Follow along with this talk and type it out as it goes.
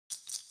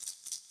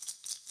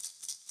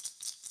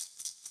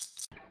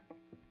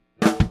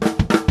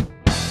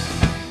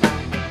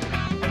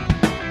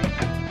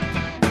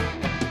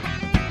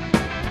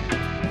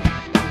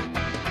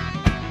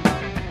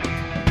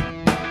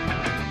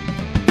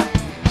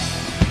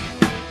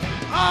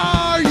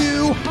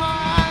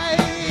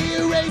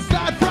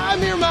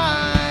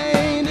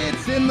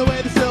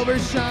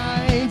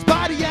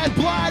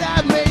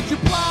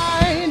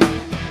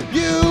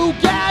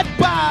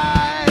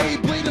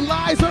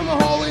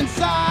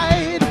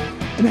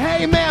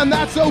Hey man,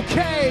 that's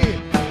okay.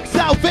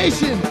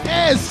 Salvation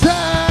is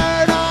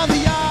turn on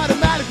the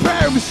automatic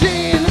prayer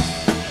machine.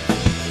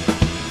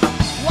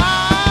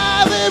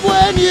 Why live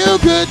when you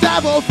could die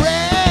for free?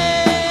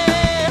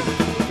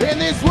 In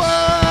this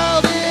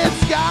world,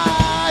 it's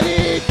God,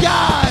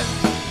 God.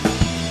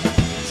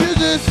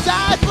 Choose a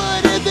side,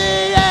 but in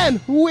the end,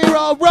 we're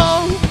all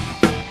wrong.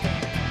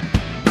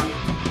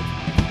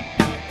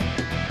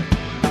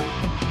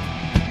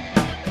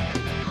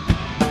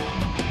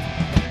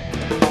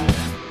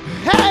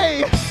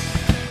 Hey,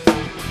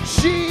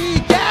 she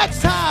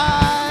gets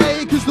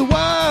high, cause the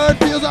word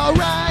feels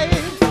alright.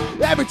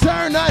 Every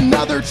turn,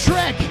 another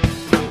trick.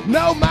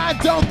 No, mine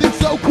don't think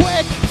so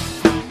quick.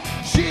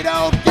 She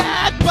don't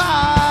get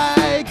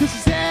by, cause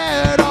she's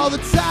scared all the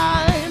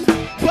time.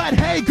 But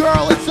hey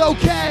girl, it's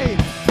okay.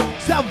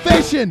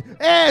 Salvation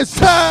is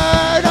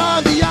turned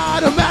on the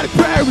automatic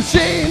prayer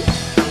machine.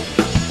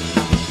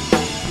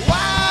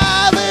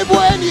 Why live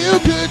when you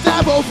could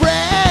die for free?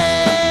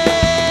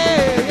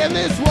 In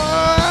this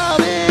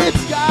world,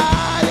 it's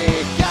God,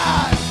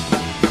 God.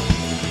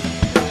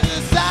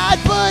 Decide,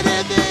 but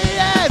in the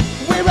end,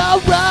 we're all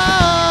wrong.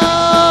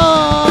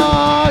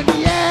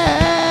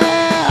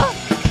 Yeah.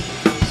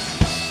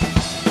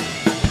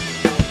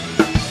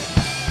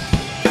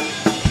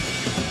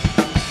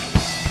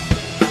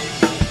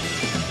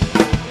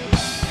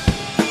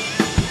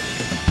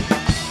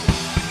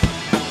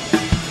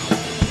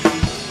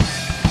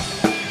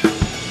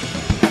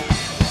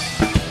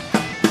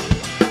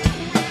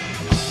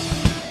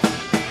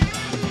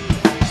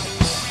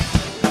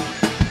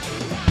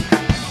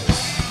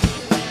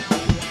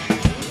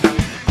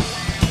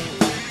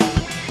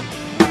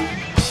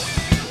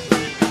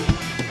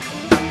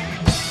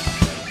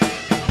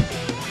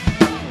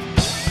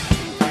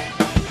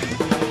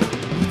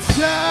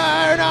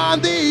 Turn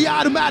on the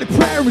automatic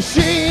prayer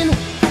machine.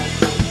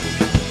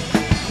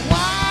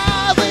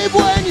 Why live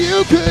when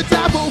you could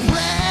die for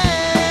free?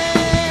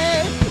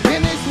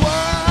 In this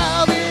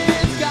world,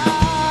 it's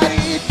God,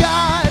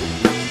 God.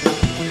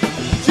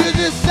 Choose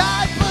a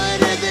side,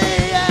 but in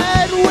the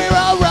end, we're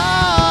all wrong.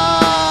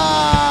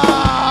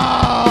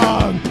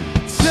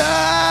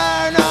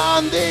 Turn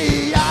on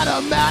the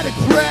automatic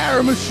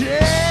prayer machine.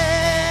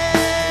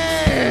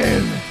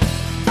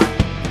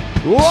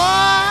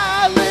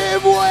 Why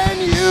live when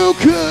you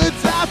could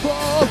die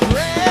for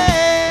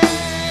free?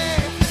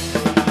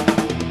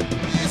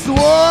 This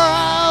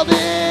world,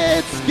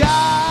 it's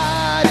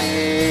God,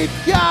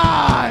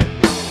 God.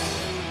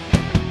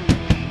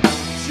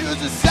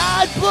 Choose a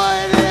side,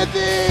 but at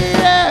the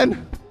end.